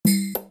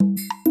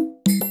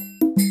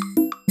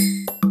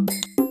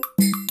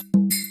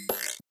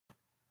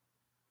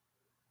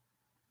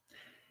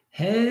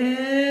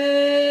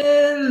Hello,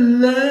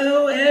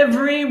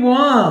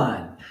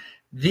 everyone.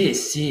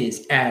 This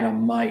is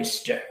Adam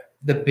Meister,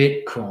 the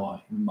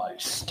Bitcoin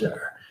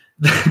Meister,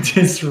 the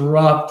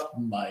Disrupt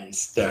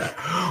Meister.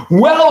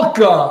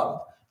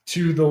 Welcome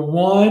to the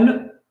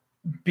One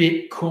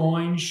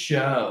Bitcoin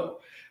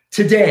Show.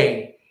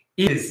 Today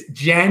is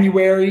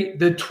January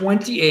the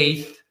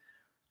 28th,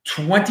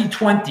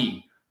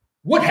 2020.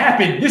 What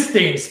happened this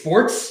day in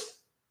sports?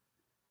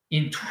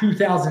 In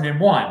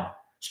 2001.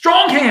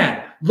 Strong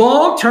hand,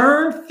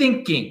 long-term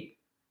thinking.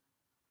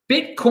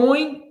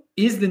 Bitcoin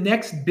is the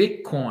next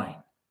Bitcoin.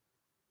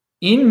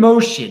 In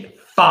motion,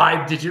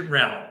 5-digit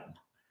realm.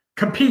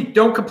 Compete,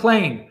 don't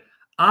complain.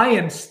 I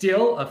am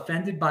still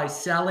offended by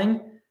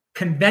selling.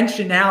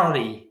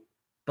 Conventionality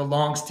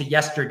belongs to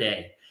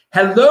yesterday.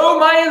 Hello,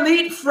 my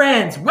elite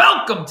friends.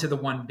 Welcome to the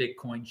One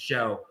Bitcoin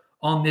Show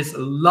on this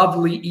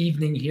lovely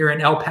evening here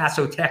in El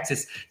Paso,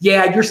 Texas.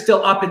 Yeah, you're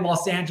still up in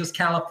Los Angeles,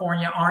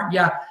 California, aren't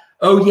you?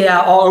 Oh, yeah,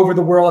 all over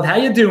the world. How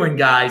you doing,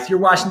 guys? You're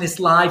watching this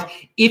live.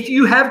 If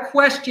you have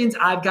questions,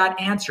 I've got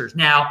answers.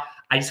 Now,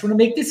 I just want to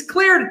make this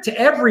clear to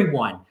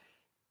everyone.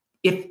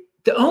 If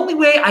the only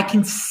way I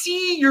can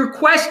see your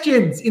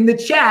questions in the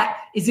chat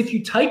is if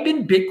you type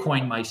in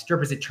Bitcoin Meister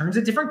because it turns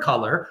a different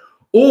color,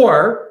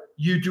 or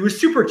you do a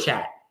super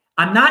chat.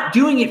 I'm not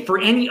doing it for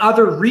any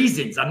other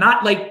reasons. I'm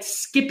not like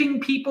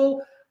skipping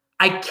people.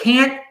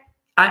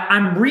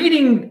 I'm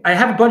reading. I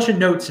have a bunch of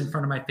notes in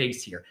front of my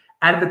face here.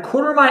 Out of the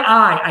corner of my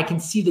eye, I can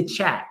see the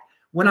chat.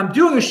 When I'm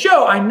doing a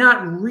show, I'm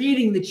not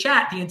reading the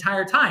chat the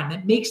entire time.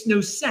 That makes no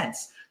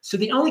sense. So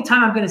the only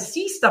time I'm going to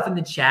see stuff in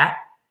the chat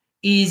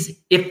is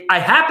if I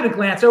happen to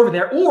glance over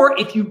there, or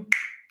if you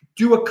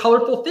do a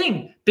colorful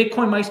thing,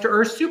 Bitcoin Meister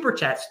or super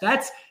chats.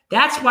 That's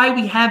why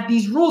we have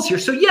these rules here.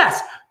 So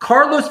yes,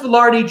 Carlos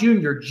Velarde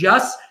Jr.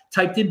 just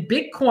typed in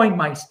Bitcoin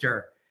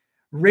Meister.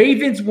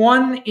 Ravens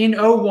won in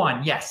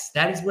 01. Yes,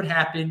 that is what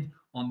happened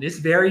on this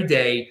very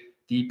day.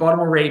 The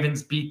Baltimore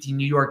Ravens beat the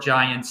New York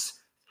Giants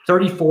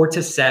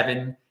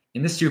 34-7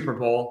 in the Super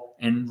Bowl,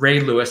 and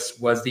Ray Lewis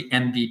was the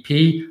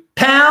MVP.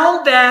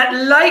 Pound that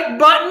like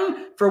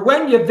button for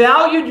when you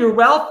valued your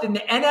wealth in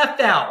the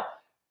NFL.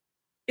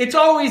 It's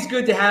always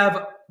good to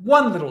have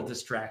one little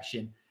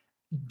distraction.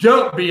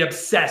 Don't be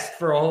obsessed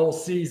for a whole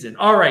season.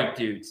 All right,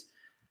 dudes.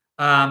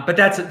 But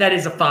that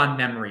is a fond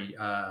memory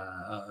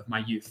of my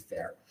youth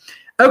there.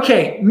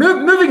 Okay,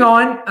 moving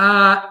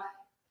on.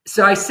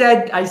 So I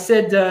said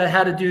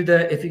how to do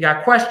if you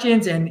got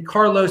questions, and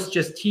Carlos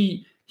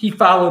he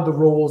followed the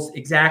rules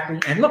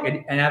exactly. And look,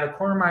 and out of the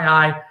corner of my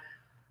eye,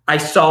 I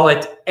saw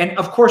it. And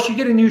of course, you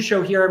get a new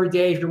show here every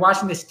day. If you're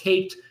watching this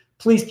taped,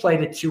 please play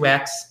it at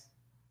 2x.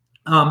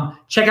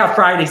 Check out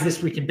Fridays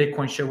This Week in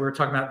Bitcoin show. We were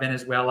talking about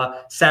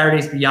Venezuela.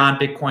 Saturdays Beyond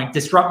Bitcoin.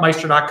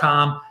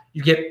 DisruptMeister.com.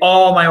 You get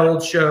all my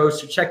old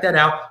shows, so check that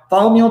out.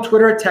 Follow me on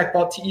Twitter at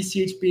TechBalt,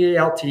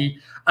 TechBalt.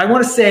 I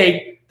want to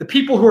say, the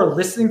people who are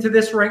listening to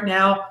this right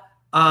now,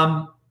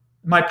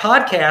 my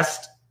podcast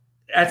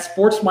at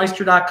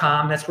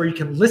sportsmeister.com, that's where you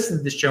can listen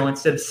to the show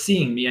instead of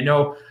seeing me. I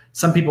know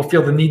some people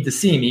feel the need to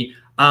see me,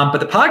 but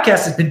the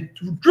podcast has been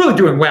really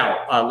doing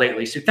well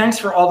lately. So thanks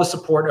for all the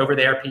support over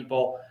there,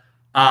 people.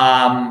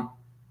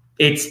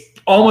 It's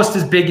almost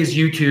as big as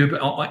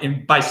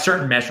YouTube by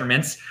certain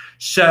measurements.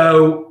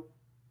 So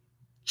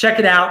check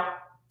it out.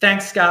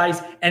 Thanks,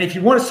 guys. And if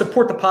you want to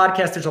support the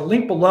podcast, there's a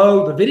link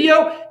below the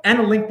video and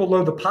a link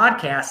below the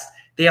podcast.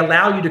 They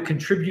allow you to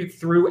contribute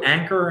through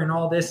Anchor and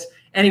all this.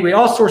 Anyway,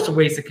 all sorts of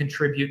ways to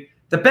contribute.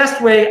 The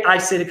best way I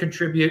say to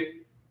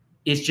contribute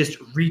is just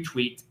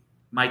retweet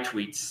my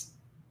tweets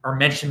or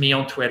mention me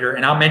on Twitter,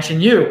 and I'll mention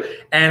you.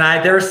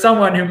 And there's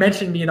someone who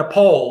mentioned me in a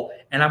poll,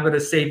 and I'm going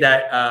to save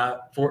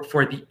that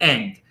for the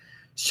end.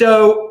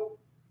 So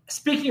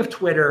speaking of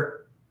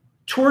Twitter,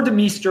 Tour de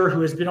Meester, who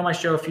has been on my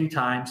show a few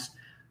times,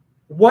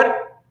 what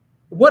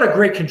a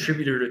great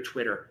contributor to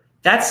Twitter.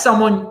 That's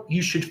someone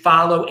you should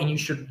follow, and you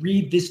should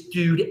read this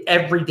dude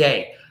every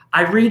day.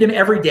 I read him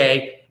every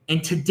day,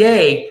 and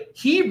today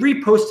he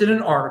reposted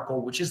an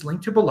article, which is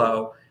linked to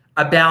below,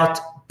 about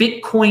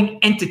Bitcoin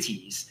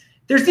entities.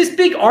 There's this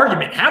big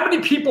argument. How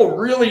many people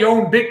really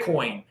own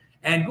Bitcoin?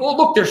 And, oh,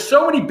 look, there's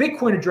so many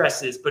Bitcoin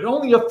addresses, but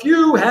only a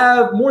few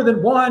have more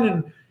than one,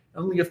 and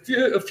only a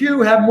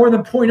few have more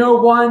than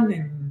 0.01,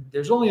 and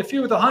there's only a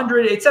few with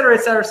 100, et cetera,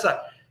 et cetera, et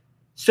cetera.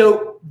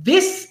 So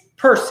this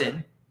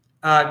person,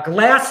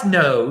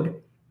 Glassnode,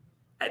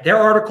 their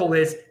article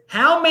is,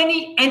 how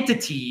many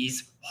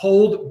entities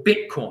hold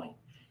Bitcoin?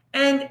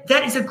 And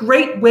that is a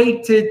great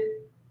way to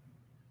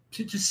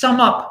sum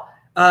up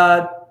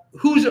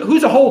who's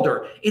a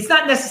holder. It's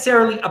not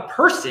necessarily a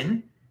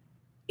person,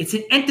 it's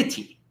an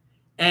entity.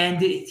 And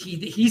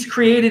he's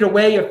created a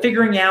way of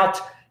figuring out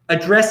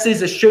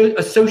addresses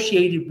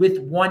associated with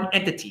one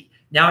entity.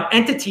 Now, an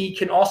entity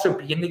can also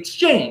be an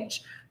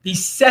exchange. The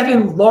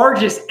 7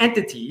 largest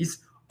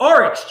entities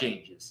are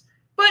exchanges.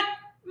 But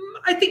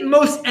I think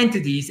most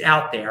entities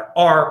out there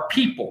are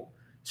people.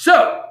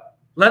 So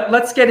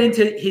let's get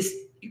into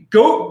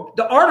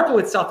the article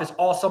itself is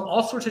awesome.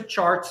 All sorts of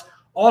charts,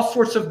 all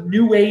sorts of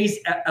new ways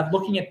of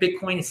looking at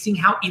Bitcoin and seeing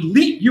how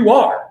elite you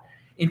are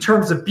in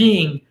terms of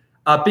being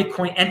a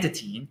Bitcoin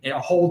entity and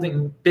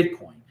holding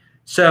Bitcoin.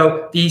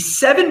 So the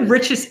 7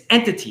 richest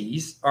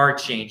entities or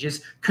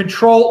exchanges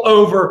control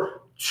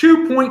over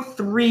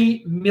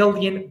 2.3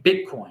 million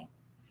Bitcoin.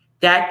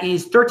 That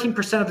is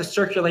 13% of the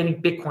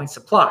circulating Bitcoin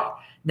supply.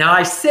 Now,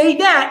 I say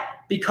that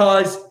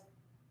because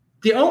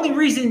the only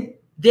reason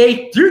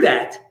they do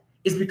that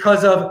is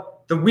because of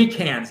the weak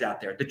hands out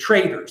there, the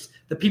traders,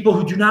 the people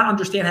who do not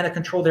understand how to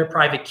control their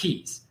private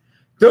keys.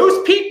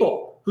 Those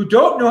people who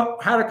don't know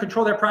how to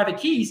control their private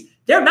keys,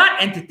 they're not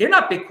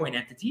Bitcoin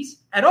entities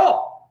at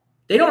all.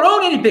 They don't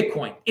own any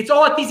Bitcoin. It's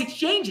all at these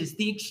exchanges.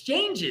 The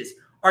exchanges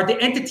are the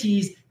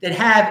entities that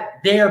have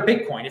their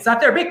Bitcoin. It's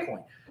not their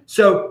Bitcoin.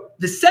 So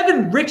the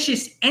 7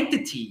 richest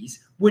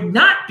entities would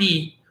not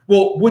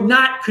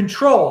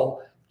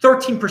control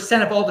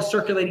 13% of all the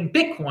circulating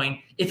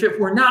Bitcoin if it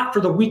were not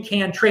for the weak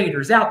hand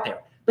traders out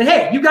there. But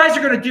hey, you guys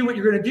are going to do what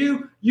you're going to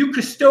do. You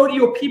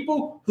custodial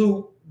people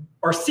who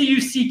are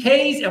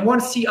CUCKs and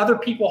want to see other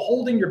people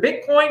holding your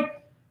Bitcoin,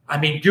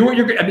 do what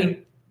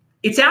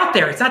it's out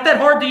there. It's not that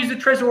hard to use the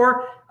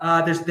Trezor.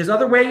 There's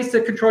other ways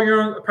to control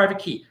your own private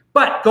key.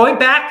 But going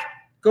back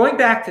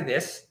to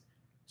this,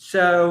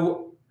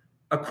 so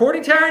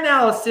according to our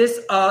analysis,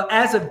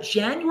 as of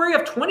January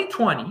of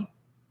 2020,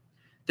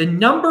 the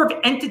number of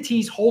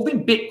entities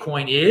holding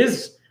Bitcoin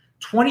is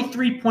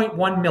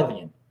 23.1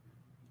 million.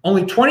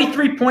 Only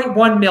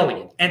 23.1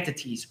 million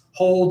entities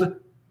hold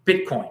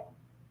Bitcoin.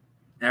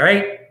 All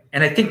right.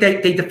 And I think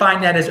they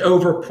define that as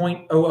over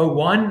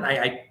 0.001.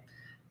 I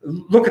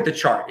look at the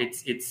chart.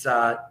 It's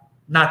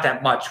not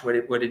that much what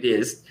it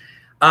is.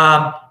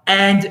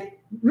 And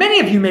many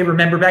of you may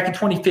remember back in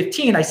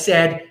 2015, I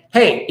said,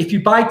 hey, if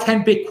you buy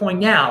 10 Bitcoin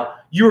now,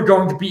 you're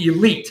going to be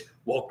elite.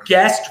 Well,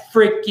 guess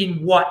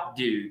freaking what,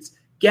 dudes?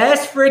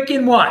 Guess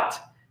freaking what?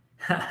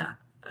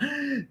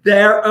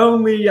 They're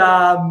only,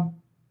 I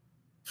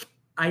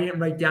didn't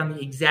write down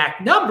the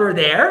exact number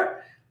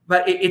there,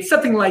 but it's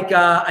something like,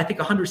 I think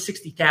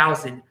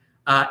 160,000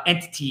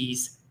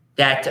 entities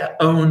that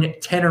own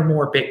 10 or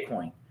more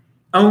Bitcoin.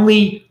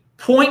 Only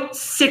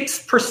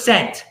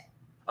 0.6%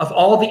 of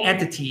all the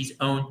entities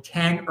own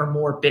 10 or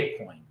more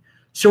Bitcoin.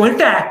 So in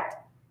fact,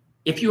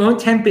 if you own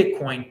 10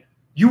 Bitcoin,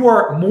 you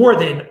are more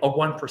than a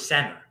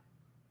 1%er.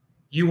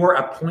 You are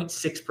a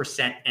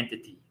 0.6%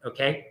 entity,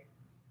 okay?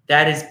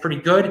 That is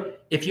pretty good.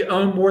 If you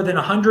own more than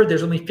 100,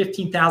 there's only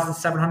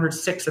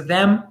 15,706 of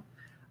them.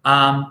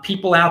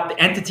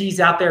 Entities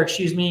out there,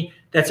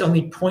 that's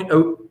only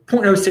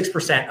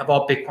 0.06% of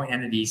all Bitcoin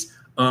entities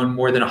own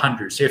more than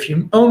 100. So if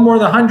you own more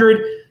than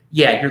 100,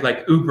 yeah, you're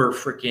like uber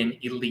freaking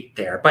elite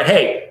there. But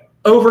hey,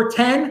 over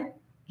 10,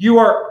 you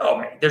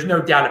are, there's no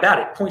doubt about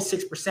it.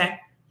 0.6%,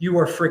 you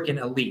are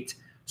freaking elite.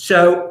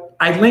 So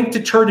I linked to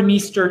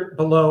Turdemeester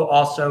below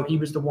also. He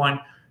was the one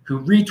who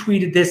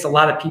retweeted this. A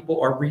lot of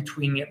people are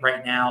retweeting it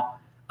right now.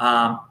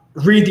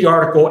 Read the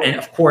article. And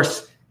of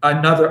course,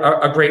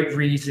 a great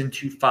reason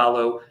to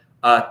follow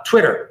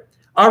Twitter.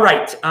 All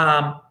right.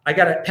 I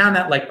got to pound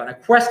that like button. A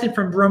question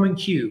from Roman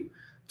Q.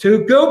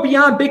 To go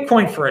beyond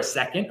Bitcoin for a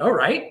second. All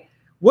right.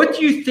 What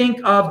do you think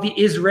of the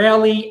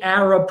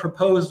Israeli-Arab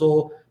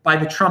proposal by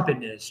the Trump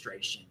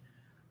administration?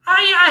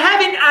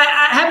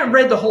 I haven't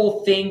read the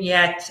whole thing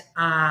yet.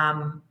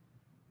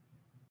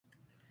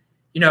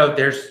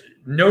 There's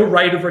no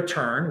right of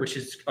return, which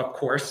is, of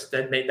course,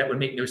 that would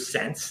make no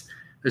sense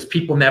because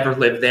people never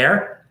live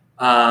there.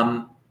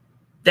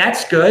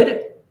 That's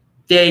good.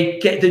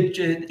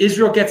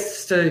 Israel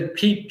gets to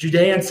keep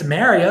Judea and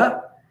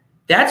Samaria.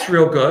 That's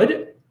real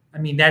good.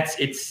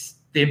 It's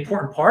the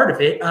important part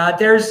of it.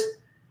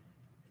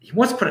 He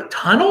wants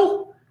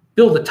to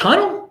build a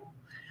tunnel.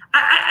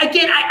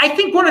 I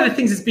think one of the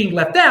things that's being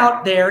left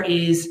out there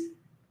is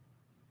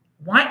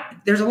why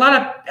there's a lot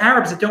of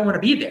Arabs that don't want to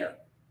be there.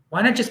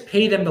 Why not just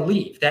pay them to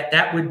leave?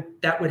 That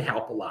would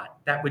help a lot.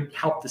 That would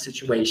help the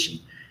situation.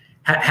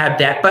 Have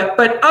that,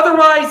 but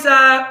otherwise,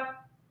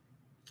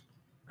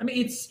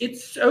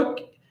 it's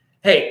okay.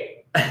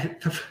 Hey,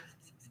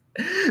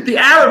 the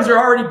Arabs are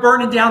already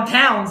burning down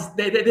towns.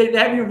 They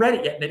haven't even read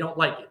it yet. And they don't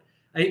like it.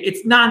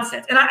 It's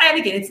nonsense. And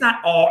again, it's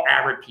not all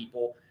Arab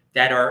people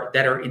that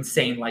are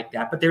insane like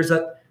that. But there's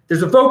a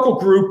vocal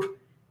group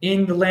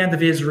in the land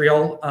of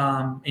Israel,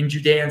 in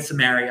Judea and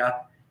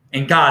Samaria,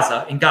 in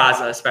Gaza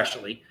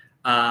especially.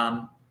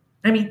 Why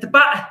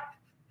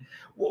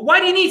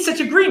do you need such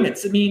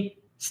agreements?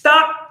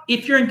 Stop.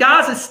 If you're in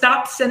Gaza,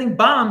 stop sending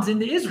bombs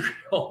into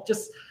Israel.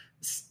 Just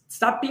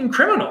stop being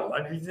criminal.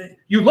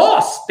 You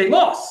lost. They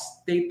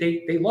lost.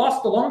 They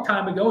lost a long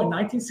time ago in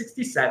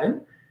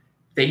 1967.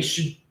 They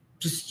should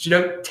just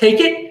take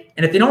it.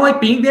 And if they don't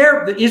like being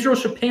there, Israel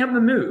should pay them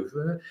to move.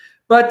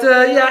 But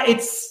I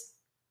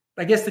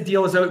guess the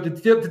deal is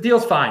the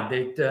deal's fine.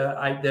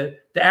 The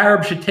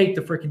Arabs should take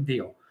the freaking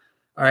deal.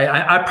 All right,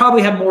 I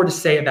probably have more to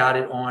say about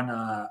it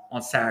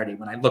on Saturday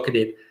when I look at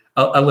it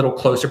a little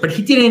closer. But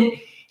he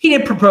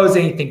didn't propose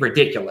anything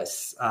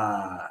ridiculous.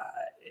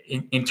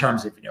 in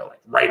terms of, like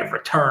right of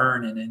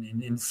return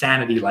and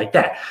insanity like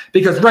that,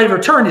 because right of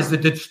return is the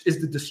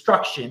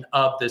destruction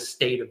of the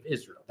state of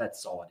Israel.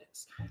 That's all it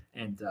is.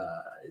 And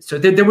so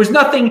there was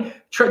nothing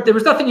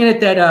in it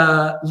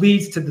that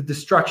leads to the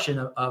destruction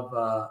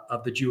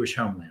of the Jewish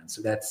homeland.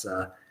 So that's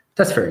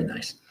very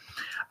nice.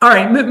 All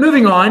right,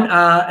 moving on.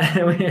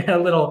 We had a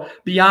little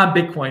beyond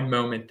Bitcoin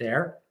moment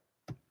there.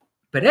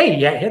 But hey,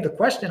 yeah, I had the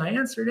question. I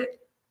answered it.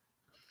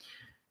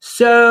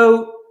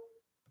 So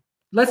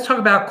let's talk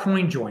about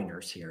coin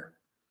joiners here.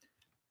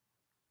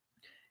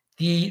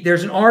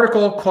 There's an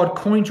article called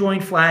Coin Join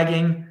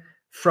Flagging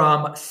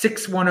from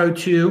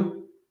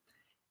 6102.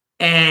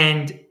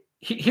 And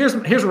here's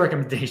a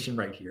recommendation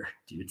right here,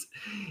 dudes.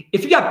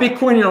 If you got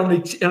Bitcoin on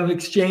an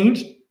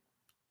exchange,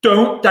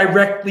 don't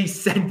directly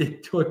send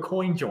it to a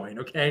coin join,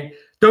 okay?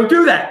 Don't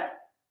do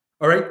that.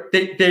 All right.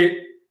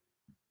 They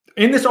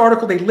in this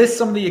article, they list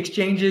some of the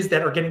exchanges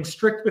that are getting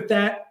strict with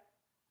that.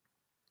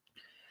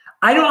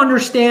 I don't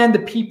understand the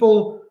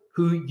people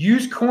who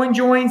use coin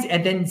joins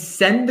and then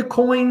send the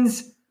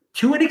coins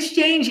to an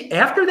exchange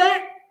after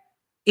that.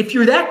 If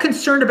you're that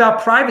concerned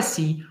about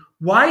privacy,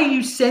 why are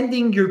you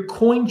sending your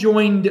coin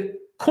joined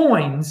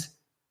coins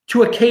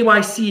to a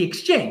KYC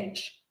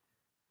exchange?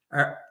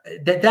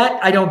 That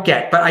I don't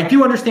get, but I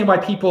do understand why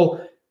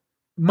people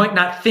might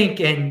not think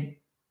and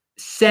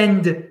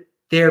send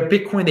their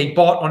Bitcoin they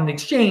bought on an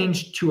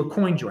exchange to a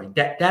coin join.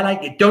 That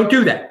I don't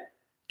do that.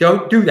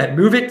 Don't do that.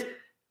 Move it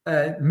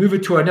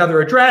to another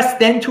address,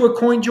 then to a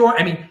coin join.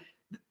 I mean,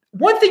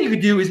 one thing you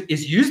could do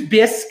is use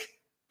Bisq.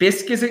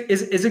 Bisq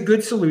is a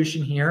good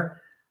solution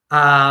here.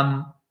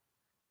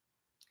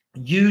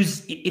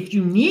 If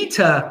you need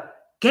to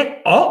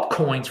get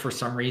altcoins for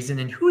some reason,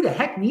 and who the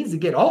heck needs to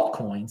get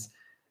altcoins?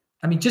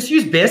 I mean, just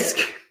use Bisq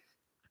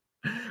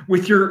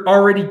with your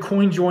already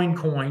coin join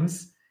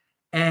coins,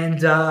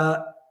 and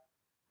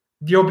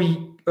you'll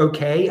be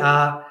okay.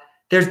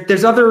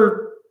 There's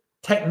other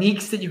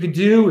techniques that you could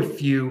do.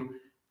 If you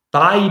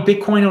buy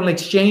Bitcoin on an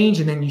exchange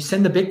and then you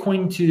send the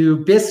Bitcoin to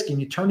Bisq and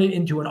you turn it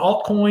into an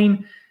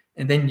altcoin,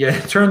 and then you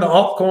turn the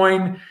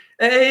altcoin,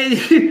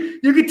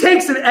 you could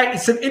take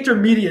some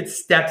intermediate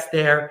steps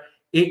there.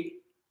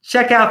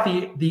 Check out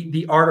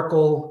the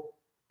article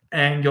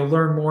and you'll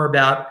learn more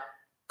about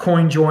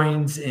coin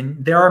joins,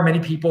 and there are many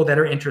people that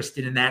are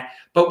interested in that.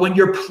 But when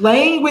you're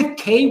playing with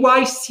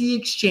KYC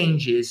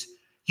exchanges,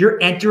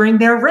 you're entering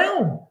their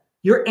realm.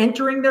 You're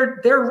entering their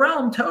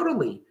realm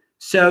totally.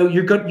 So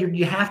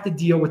you have to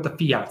deal with the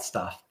fiat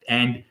stuff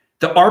and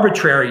the how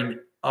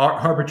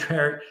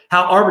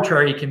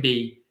arbitrary it can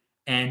be.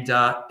 And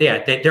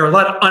there are a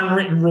lot of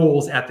unwritten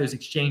rules at those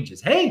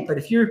exchanges. Hey, but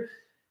if you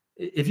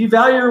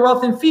value your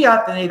wealth in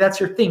fiat, then hey, that's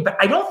your thing. But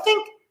I don't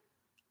think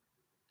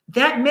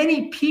that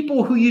many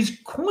people who use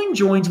coin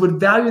joins would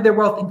value their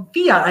wealth in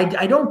fiat.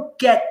 I don't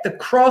get the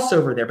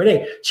crossover there. But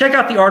hey, check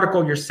out the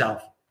article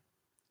yourself.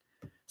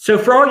 So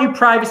for all you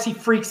privacy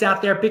freaks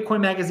out there,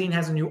 Bitcoin Magazine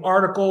has a new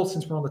article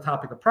since we're on the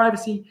topic of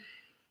privacy.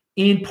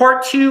 In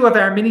part 2 of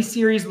our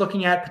mini-series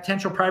looking at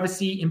potential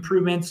privacy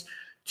improvements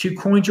to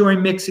coin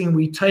join mixing,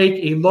 we take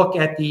a look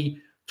at the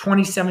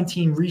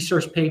 2017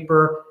 research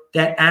paper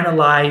that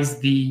analyzed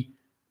the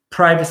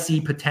privacy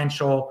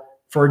potential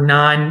for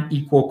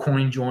non-equal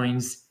coin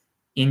joins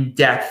in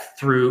depth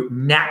through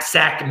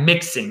knapsack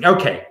mixing.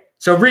 Okay,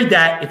 so read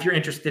that if you're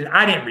interested.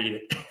 I didn't read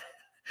it.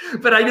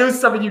 But I know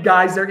some of you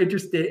guys are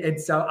interested, and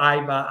so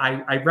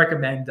I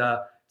recommend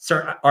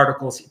certain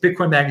articles.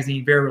 Bitcoin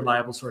Magazine, very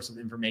reliable source of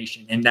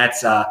information, and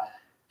that's I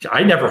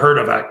never heard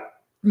of a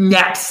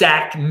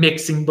knapsack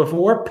mixing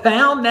before.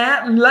 Pound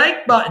that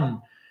like button.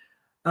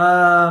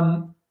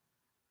 All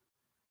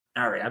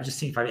right, I'm just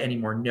seeing if I have any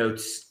more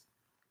notes.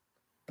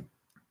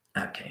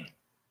 Okay,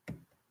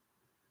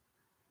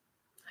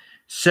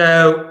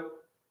 so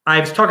I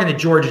was talking to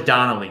George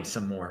Donnelly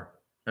some more.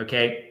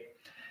 Okay.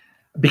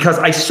 Because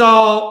I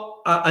saw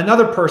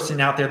another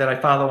person out there that I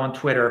follow on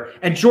Twitter,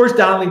 and George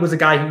Donnelly was a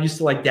guy who used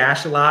to like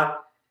Dash a lot,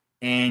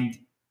 and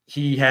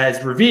he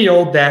has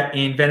revealed that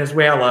in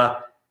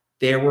Venezuela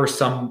there were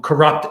some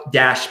corrupt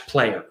Dash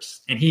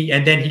players, and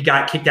then he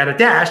got kicked out of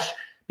Dash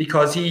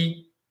because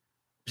he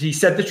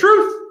said the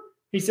truth.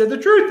 He said the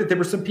truth that there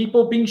were some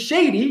people being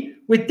shady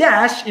with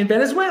Dash in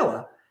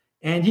Venezuela,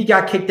 and he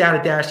got kicked out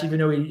of Dash even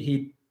though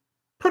he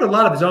put a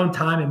lot of his own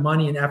time and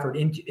money and effort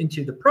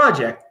into the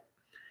project.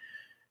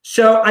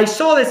 So I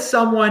saw that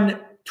someone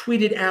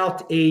tweeted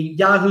out a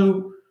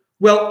Yahoo,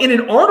 well, in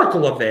an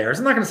article of theirs,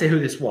 I'm not going to say who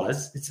this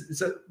was.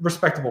 It's a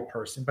respectable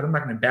person, but I'm not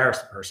going to embarrass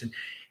the person.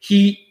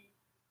 He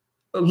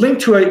linked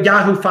to a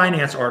Yahoo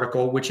Finance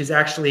article, which is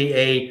actually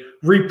a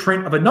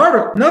reprint of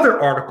another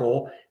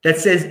article that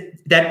says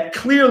that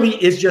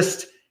clearly is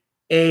just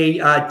a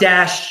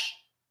Dash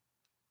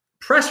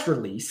press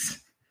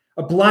release,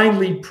 a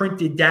blindly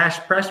printed Dash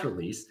press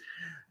release.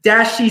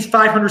 Dash sees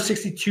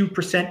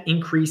 562%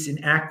 increase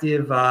in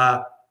active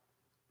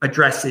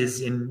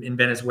addresses in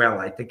Venezuela,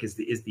 I think is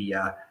the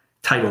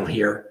title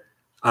here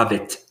of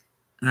it.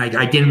 And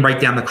I didn't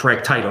write down the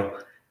correct title.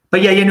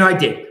 But yeah, I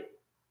did.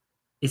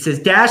 It says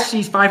Dash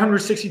sees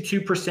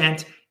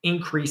 562%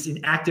 increase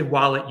in active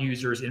wallet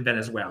users in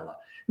Venezuela.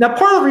 Now,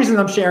 part of the reason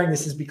I'm sharing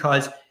this is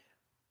because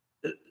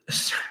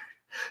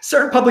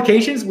certain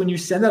publications, when you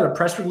send out a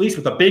press release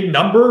with a big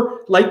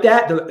number like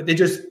that, they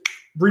just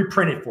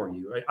reprint it for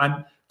you.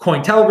 I'm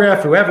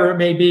Cointelegraph, whoever it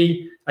may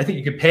be. I think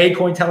you could pay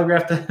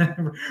Cointelegraph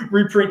to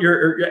reprint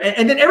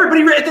and then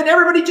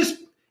everybody just,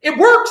 it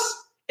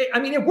works.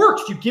 It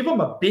works. You give them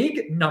a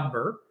big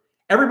number,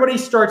 everybody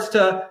starts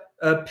to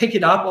pick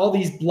it up. All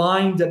these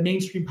blind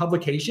mainstream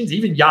publications,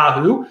 even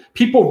Yahoo,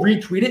 people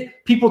retweet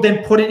it. People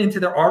then put it into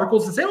their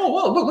articles and say, "Oh,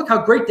 well, look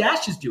how great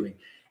Dash is doing."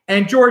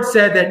 And George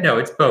said that no,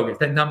 it's bogus.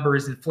 That number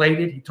is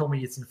inflated. He told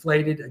me it's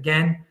inflated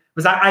again.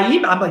 Because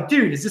I'm like,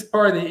 dude, is this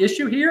part of the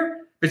issue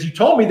here? Because you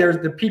told me there's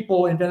the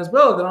people in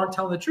Venezuela that aren't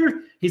telling the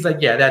truth. He's like,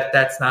 yeah,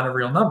 that's not a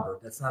real number.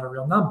 That's not a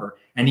real number.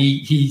 And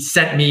he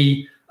sent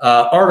me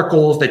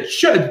articles that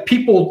showed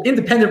people,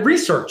 independent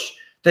research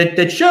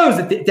that shows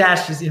that the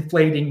Dash is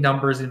inflating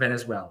numbers in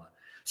Venezuela.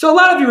 So a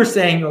lot of you are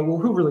saying, oh, well,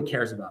 who really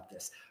cares about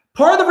this?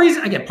 Part of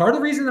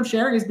the reason I'm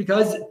sharing is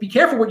because be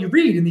careful what you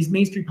read in these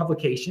mainstream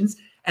publications,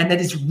 and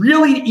that it's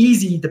really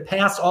easy to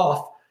pass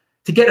off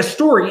to get a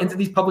story into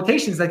these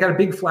publications that got a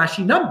big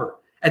flashy number.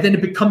 And then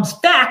it becomes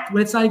fact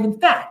when it's not even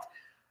fact.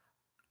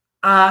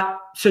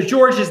 So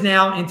George is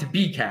now into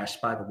Bcash,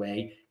 by the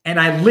way. And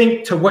I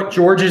linked to what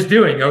George is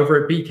doing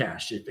over at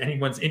Bcash. If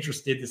anyone's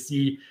interested to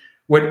see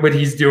what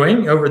he's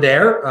doing over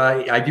there,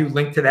 I do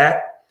link to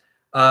that.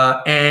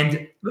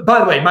 And by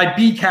the way, my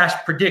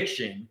Bcash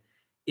prediction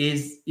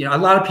is, a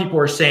lot of people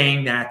are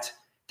saying that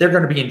they're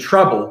going to be in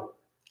trouble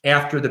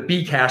after the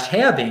Bcash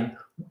halving,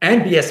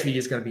 and BSV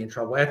is going to be in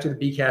trouble after the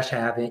Bcash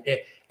halving,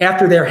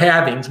 after their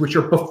halvings, which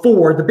are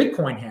before the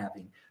Bitcoin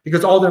halving,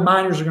 because all their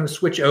miners are going to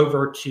switch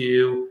over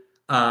to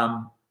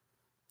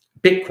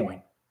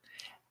Bitcoin.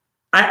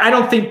 I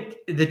don't think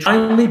the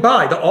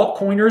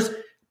altcoiners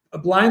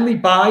blindly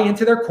buy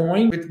into their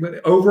coin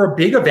with over a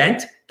big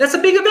event. That's a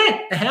big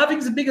event. The halving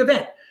is a big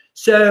event.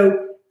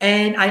 So,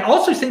 and I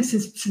also think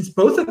since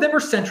both of them are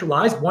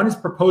centralized, one is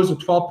proposed a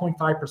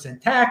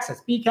 12.5% tax,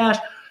 that's Bcash.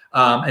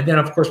 And then,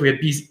 of course, we have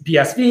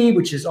BSV,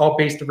 which is all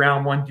based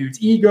around one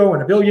dude's ego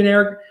and a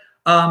billionaire.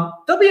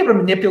 They'll be able to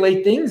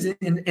manipulate things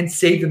and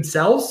save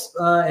themselves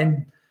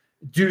and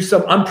do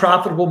some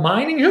unprofitable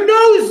mining. Who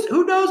knows?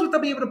 Who knows what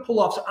they'll be able to pull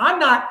off? So I'm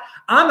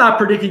not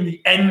predicting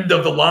the end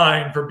of the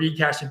line for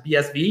Bcash and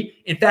BSV.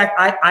 In fact,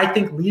 I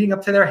think leading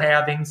up to their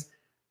halvings,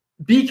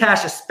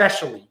 Bcash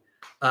especially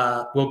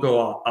will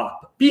go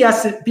up.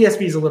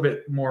 BSV is a little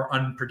bit more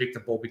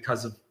unpredictable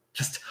because of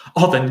just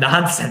all the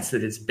nonsense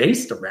that it's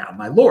based around,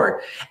 my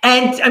Lord.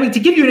 And I mean, to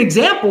give you an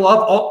example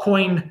of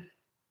altcoin,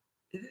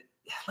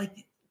 like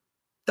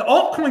the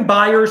altcoin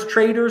buyers,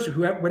 traders,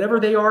 whatever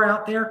they are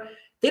out there,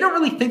 they don't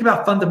really think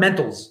about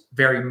fundamentals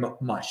very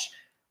much.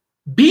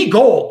 B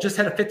Gold just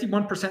had a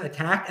 51%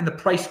 attack and the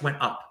price went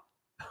up.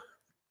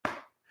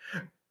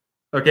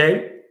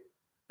 Okay?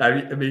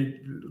 I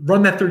mean,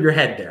 run that through your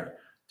head there.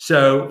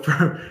 So,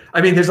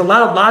 there's a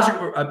lot of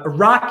logical.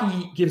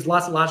 Rocky gives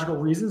lots of logical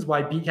reasons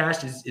why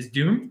Bcash is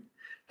doomed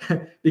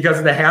because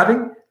of the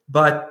halving.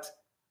 But,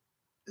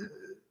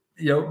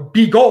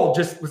 B Gold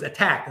just was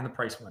attacked and the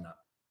price went up.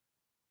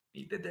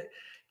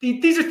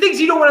 These are things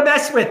you don't want to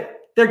mess with.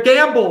 They're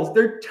gambles.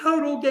 They're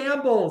total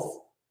gambles.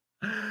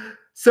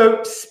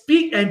 So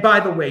and by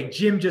the way,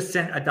 Jim just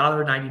sent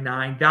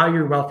 $1.99. Value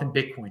your wealth in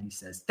Bitcoin, he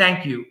says.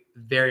 Thank you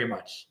very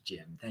much,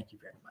 Jim. Thank you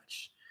very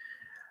much.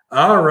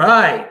 All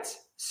right.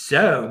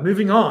 So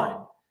moving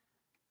on.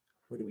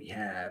 What do we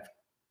have?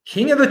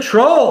 King of the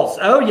Trolls.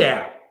 Oh,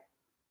 yeah.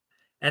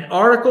 An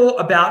article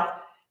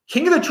about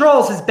King of the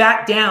Trolls has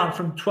backed down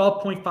from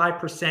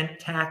 12.5%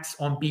 tax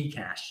on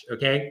Bcash.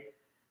 Okay.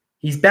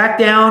 He's back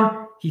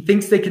down. He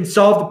thinks they can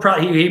solve the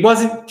problem. He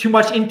wasn't too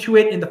much into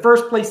it in the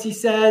first place, he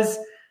says.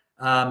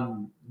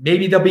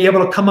 Maybe they'll be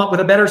able to come up with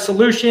a better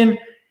solution.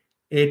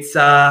 It's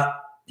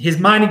his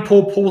mining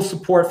pool pulls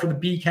support for the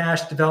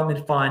Bcash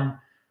Development Fund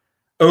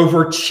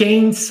over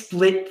chain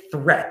split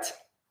threat.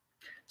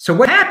 So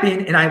what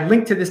happened, and I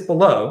linked to this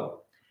below,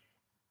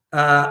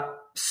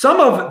 some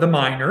of the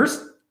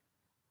miners,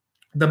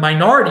 the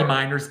minority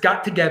miners,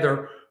 got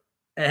together.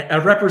 A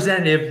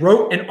representative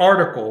wrote an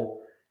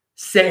article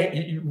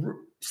saying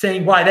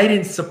why they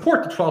didn't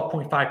support the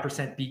 12.5%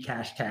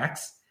 Bcash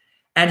tax,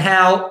 and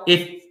how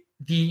if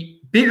the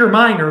bigger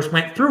miners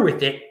went through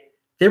with it,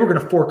 they were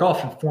going to fork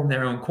off and form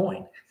their own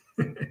coin.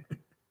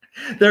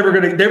 They were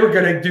going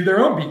to do their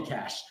own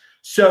Bcash.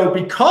 So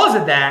because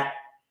of that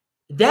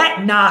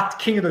knocked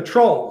King of the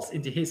Trolls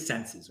into his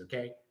senses.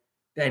 Okay,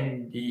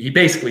 and he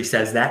basically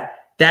says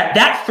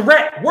that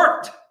threat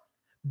worked,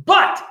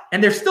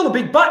 and there's still a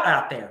big but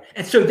out there.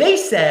 And so they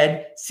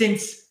said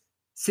since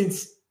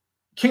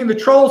King of the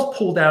Trolls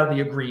pulled out of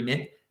the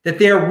agreement, that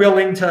they're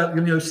willing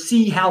to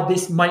see how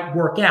this might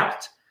work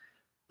out.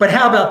 But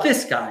how about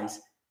this, guys?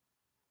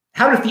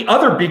 How if the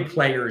other big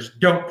players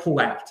don't pull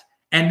out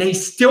and they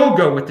still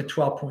go with the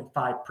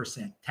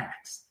 12.5%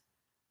 tax?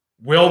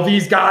 Will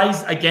these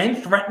guys again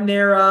threaten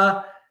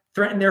their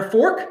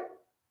fork?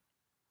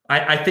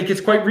 I think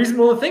it's quite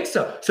reasonable to think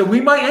so. So we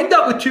might end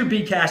up with two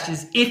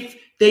Bcashes if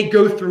they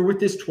go through with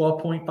this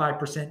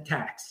 12.5%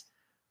 tax.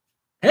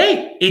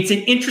 Hey, it's an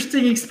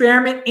interesting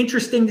experiment,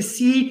 interesting to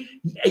see.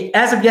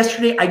 As of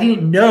yesterday, I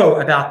didn't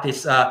know about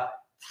this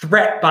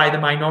threat by the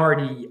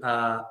minority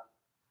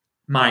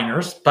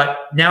miners,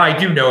 but now I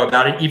do know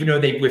about it, even though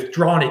they've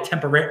withdrawn it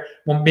temporarily.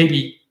 Well,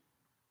 maybe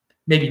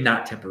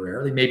not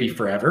temporarily, maybe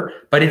forever,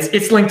 but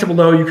it's linked to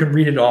below. You can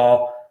read it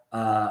all.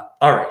 All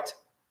right.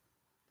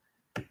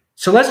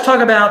 So let's talk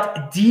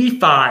about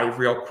DeFi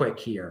real quick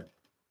here.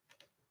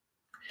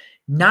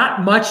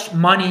 Not much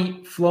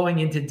money flowing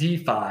into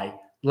DeFi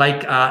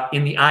like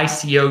in the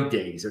ICO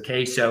days,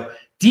 okay? So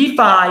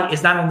DeFi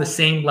is not on the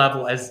same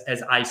level as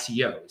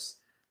ICOs.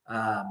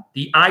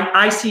 The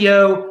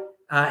ICO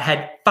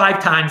had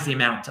 5 times the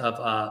amount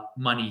of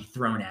money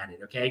thrown at it,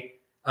 okay,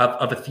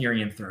 of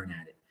Ethereum thrown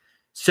at it.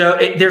 So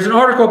there's an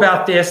article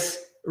about this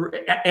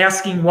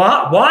asking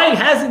why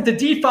hasn't the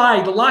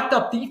DeFi, the locked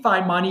up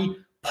DeFi money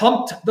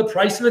pumped the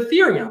price of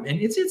Ethereum? And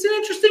it's an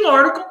interesting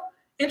article.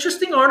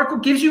 Interesting article.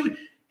 Gives you,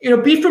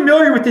 be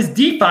familiar with this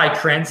DeFi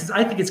trend, since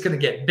I think it's going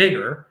to get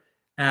bigger.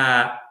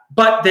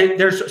 But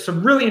there's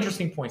some really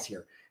interesting points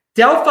here.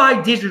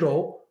 Delphi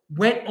Digital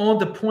went on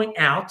to point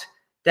out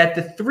that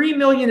the 3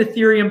 million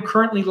Ethereum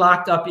currently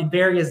locked up in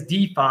various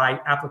DeFi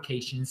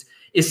applications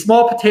is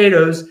small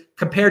potatoes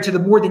compared to the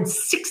more than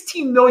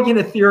 16 million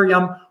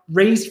Ethereum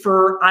raised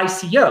for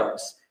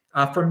ICOs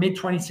from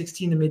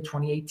mid-2016 to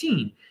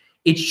mid-2018.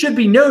 It should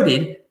be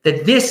noted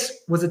that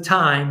this was a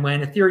time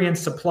when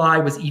Ethereum's supply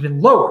was even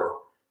lower,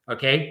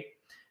 okay?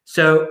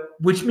 So,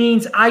 which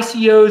means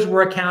ICOs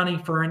were accounting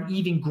for an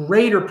even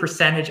greater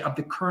percentage of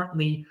the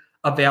currently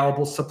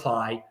available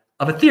supply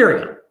of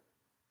Ethereum.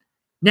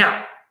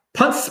 Now,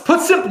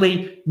 put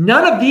simply,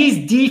 none of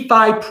these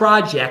DeFi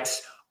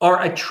projects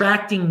are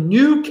attracting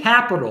new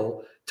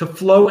capital to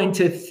flow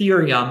into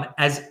Ethereum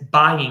as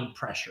buying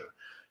pressure.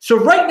 So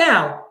right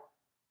now,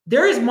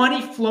 there is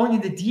money flowing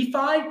into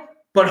DeFi,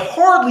 but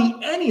hardly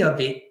any of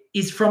it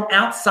is from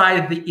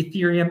outside of the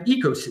Ethereum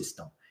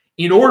ecosystem.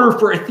 In order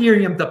for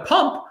Ethereum to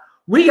pump,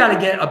 we got to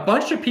get a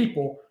bunch of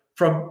people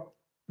from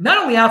not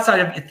only outside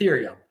of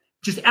Ethereum,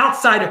 just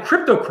outside of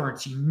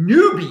cryptocurrency,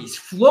 newbies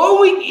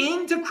flowing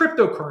into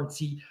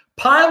cryptocurrency,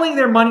 piling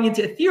their money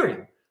into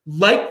Ethereum,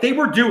 like they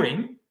were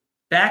doing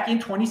back in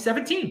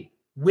 2017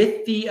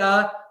 with the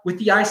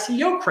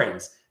ICO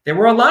craze. There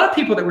were a lot of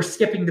people that were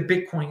skipping the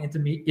Bitcoin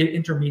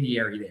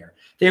intermediary there.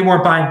 They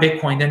weren't buying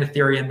Bitcoin, then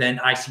Ethereum, then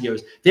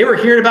ICOs. They were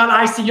hearing about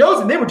ICOs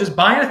and they were just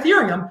buying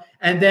Ethereum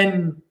and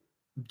then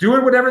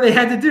doing whatever they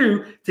had to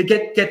do to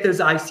get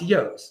those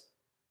ICOs.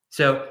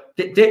 So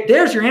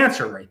there's your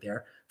answer right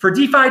there. For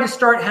DeFi to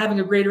start having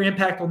a greater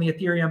impact on the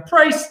Ethereum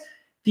price,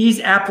 these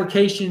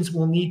applications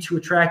will need to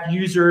attract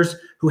users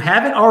who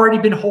haven't already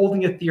been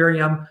holding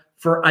Ethereum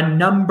for a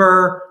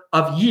number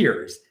of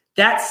years.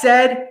 That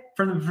said,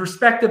 from the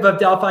perspective of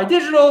Delphi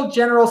Digital,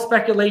 general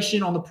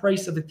speculation on the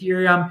price of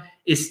Ethereum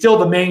is still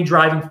the main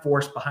driving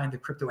force behind the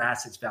crypto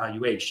assets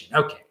valuation.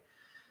 Okay.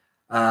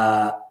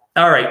 All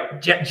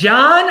right.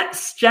 John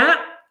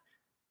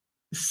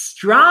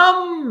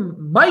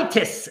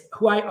Stramitis,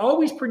 who I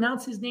always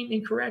pronounce his name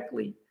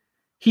incorrectly.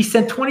 He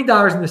sent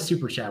 $20 in the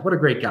super chat. What a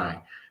great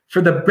guy.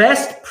 For the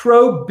best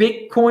pro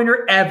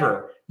Bitcoiner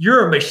ever.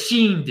 You're a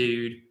machine,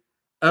 dude.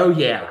 Oh,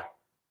 yeah.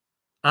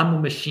 I'm a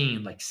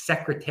machine, like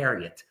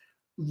Secretariat.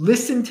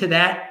 Listen to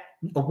that.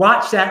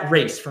 Watch that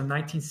race from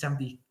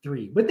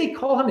 1973. What they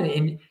call him?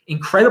 An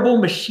incredible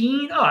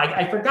machine? Oh,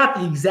 I forgot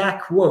the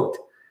exact quote.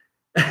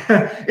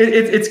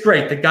 It's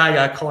great. The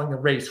guy calling the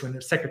race when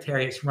the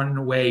Secretariat's running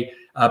away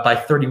by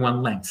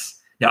 31 lengths.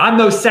 Now, I'm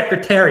no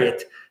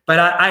Secretariat, but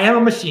I am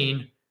a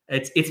machine.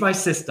 It's my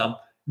system.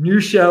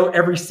 New show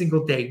every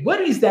single day. What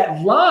is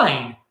that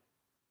line?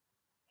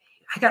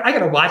 I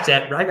gotta watch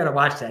that. I gotta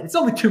watch that. It's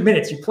only 2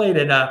 minutes. You played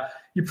it at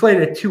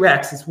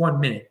 2x. It's 1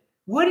 minute.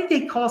 What did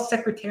they call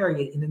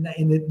Secretariat in the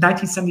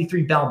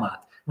 1973 Belmont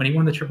when he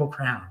won the Triple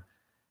Crown?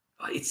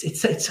 Oh,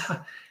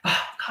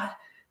 God.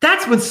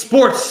 That's when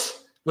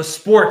sports was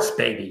sports,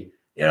 baby.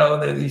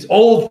 These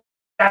old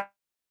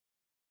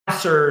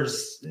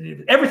answers.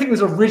 Everything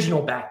was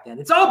original back then.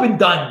 It's all been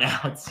done now,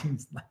 it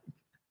seems like.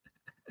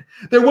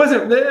 There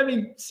wasn't,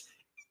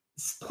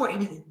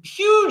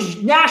 huge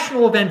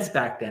national events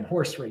back then,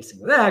 horse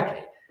racing.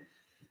 Okay.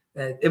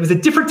 It was a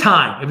different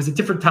time. It was a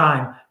different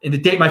time in the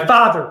day. My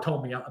father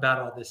told me about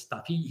all this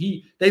stuff.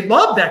 They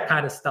loved that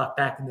kind of stuff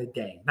back in the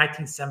day,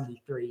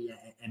 1973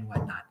 and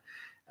whatnot.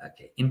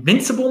 Okay.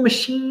 Invincible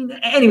Machine.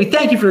 Anyway,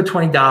 thank you for the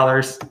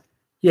 $20.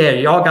 Yeah,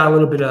 you all got a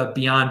little bit of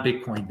Beyond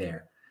Bitcoin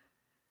there.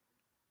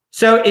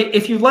 So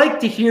if you like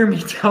to hear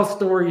me tell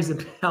stories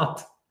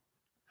about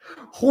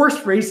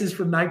horse races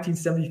from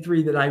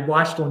 1973 that I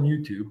watched on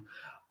YouTube,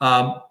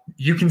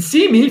 you can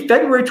see me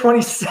February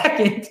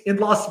 22nd in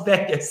Las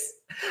Vegas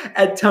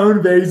at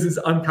Tone Vays'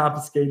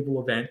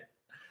 Unconfiscatable event.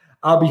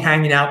 I'll be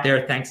hanging out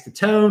there thanks to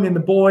Tone and the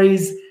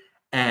boys.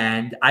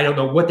 And I don't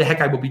know what the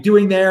heck I will be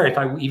doing there, if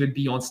I will even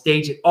be on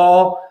stage at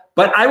all.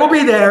 But I will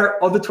be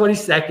there on the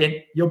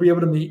 22nd. You'll be able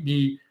to meet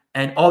me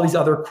and all these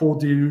other cool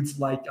dudes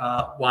like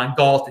Juan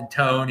Galt and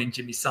Tone and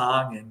Jimmy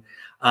Song. And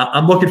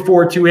I'm looking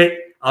forward to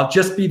it. I'll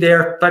just be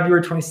there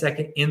February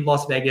 22nd in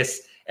Las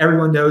Vegas.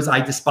 Everyone knows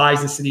I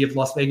despise the city of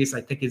Las Vegas.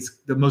 I think it's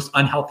the most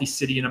unhealthy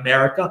city in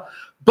America.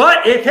 But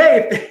if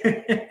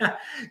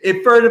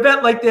for an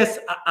event like this,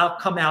 I'll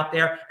come out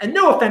there. And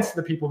no offense to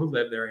the people who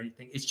live there or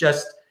anything. It's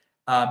just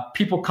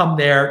people come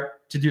there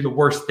to do the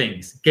worst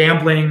things: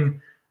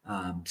 gambling,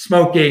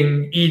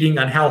 smoking, eating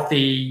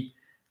unhealthy.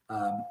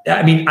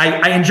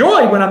 I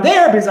enjoy when I'm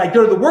there because I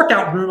go to the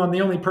workout room. I'm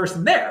the only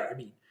person there.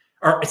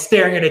 Or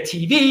staring at a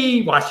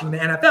TV, watching the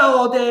NFL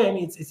all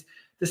day. It's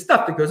the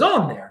stuff that goes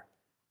on there,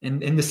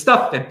 and the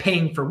stuff and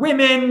paying for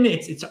women.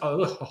 It's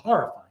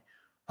horrifying.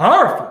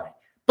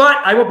 But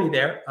I will be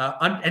there,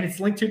 and it's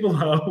linked to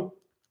below.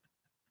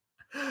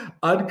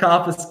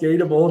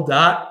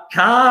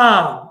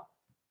 Unconfiscatable.com.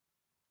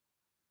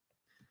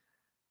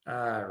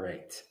 All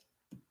right.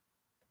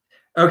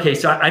 Okay,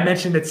 so I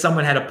mentioned that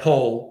someone had a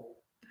poll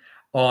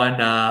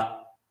on,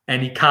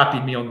 and he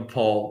copied me on the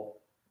poll.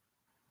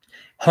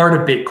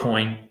 Heart of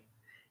Bitcoin.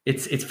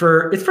 It's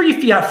for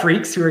you fiat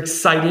freaks who are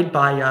excited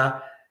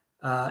by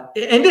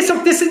and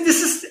this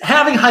is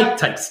halving hype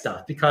type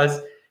stuff,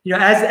 because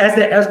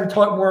as we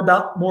talk more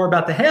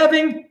about the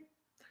halving,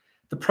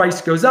 the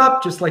price goes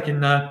up, just like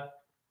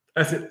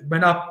as it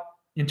went up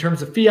in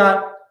terms of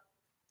fiat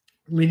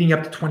leading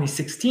up to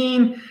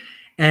 2016.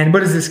 And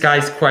what is this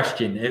guy's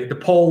question? The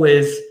poll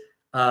is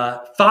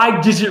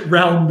 5-digit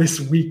realm this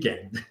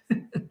weekend.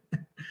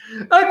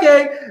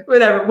 Okay,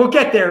 whatever. We'll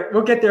get there.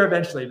 We'll get there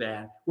eventually,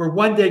 man. We're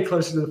one day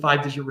closer to the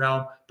 5-digit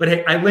realm. But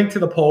hey, I linked to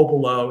the poll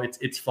below.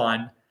 It's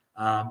fun.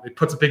 It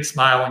puts a big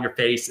smile on your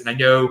face. And I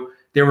know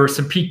there were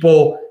some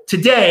people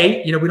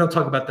today. We don't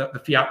talk about the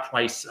fiat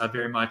price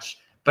very much,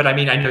 but I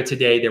know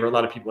today there were a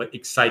lot of people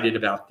excited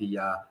about the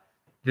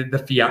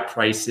fiat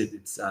price.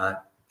 It's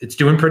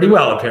doing pretty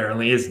well,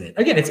 apparently, isn't it?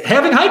 Again, it's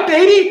halving hype,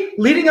 baby,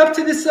 leading up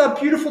to this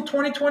beautiful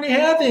 2020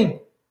 halving.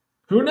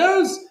 Who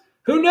knows?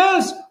 Who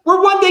knows?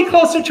 We're one day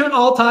closer to an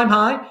all-time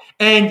high.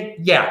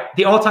 And yeah,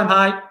 the all-time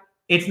high,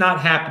 it's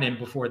not happening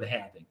before the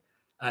halving.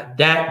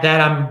 That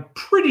I'm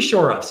pretty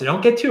sure of. So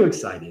don't get too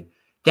excited.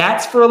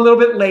 That's for a little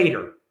bit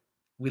later.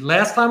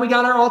 Last time we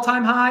got our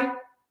all-time high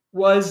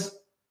was,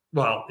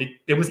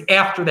 it was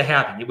after the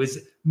halving. It was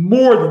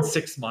more than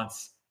 6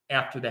 months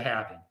after the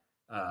halving.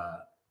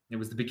 It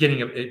was the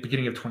beginning of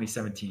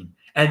 2017.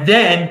 And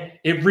then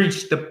it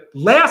reached the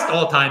last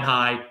all-time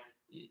high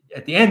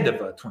at the end of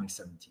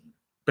 2017.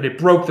 But it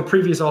broke the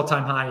previous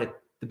all-time high at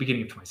the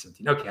beginning of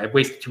 2017. Okay, I've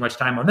wasted too much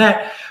time on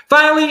that.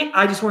 Finally,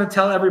 I just want to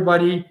tell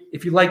everybody,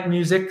 if you like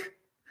music,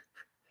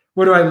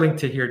 what do I link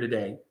to here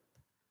today?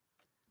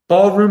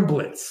 Ballroom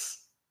Blitz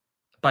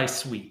by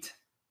Sweet.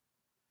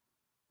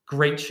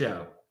 Great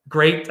show.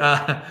 Great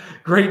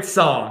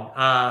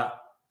song.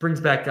 Brings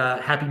back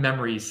happy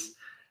memories.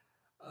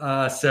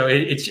 So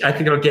I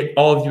think it'll get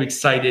all of you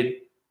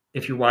excited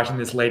if you're watching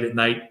this late at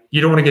night.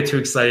 You don't want to get too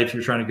excited if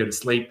you're trying to go to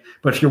sleep.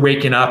 But if you're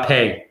waking up,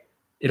 hey,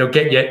 it'll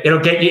get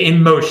you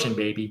in motion,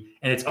 baby.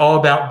 And it's all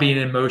about being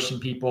in motion,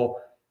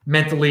 people.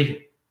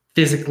 Mentally,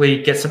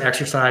 physically, get some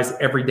exercise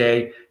every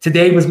day.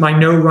 Today was my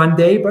no run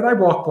day, but I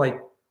walked like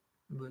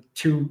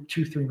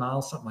 2-3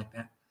 miles, something like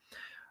that.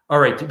 All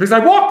right, because I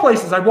walk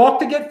places. I walk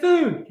to get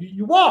food.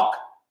 You walk.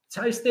 That's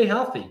how you stay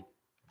healthy.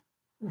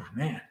 Oh,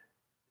 man.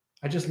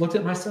 I just looked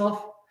at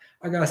myself.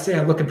 I got to say,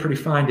 I'm looking pretty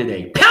fine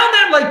today. Pound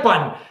that like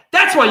button.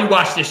 That's why you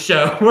watch this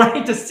show,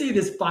 right? To see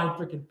this fine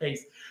freaking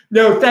face.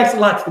 No, thanks a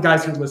lot to the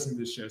guys who are listening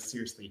to this show.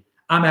 Seriously.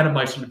 I'm Adam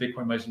Meister, the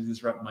Bitcoin Meister, this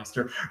is Rep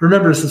Meister.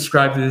 Remember to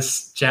subscribe to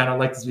this channel,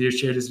 like this video,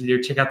 share this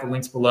video, check out the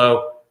links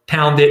below.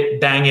 Pound it,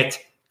 bang it,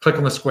 click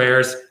on the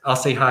squares. I'll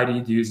say hi to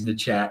you dudes in the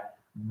chat.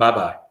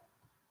 Bye-bye.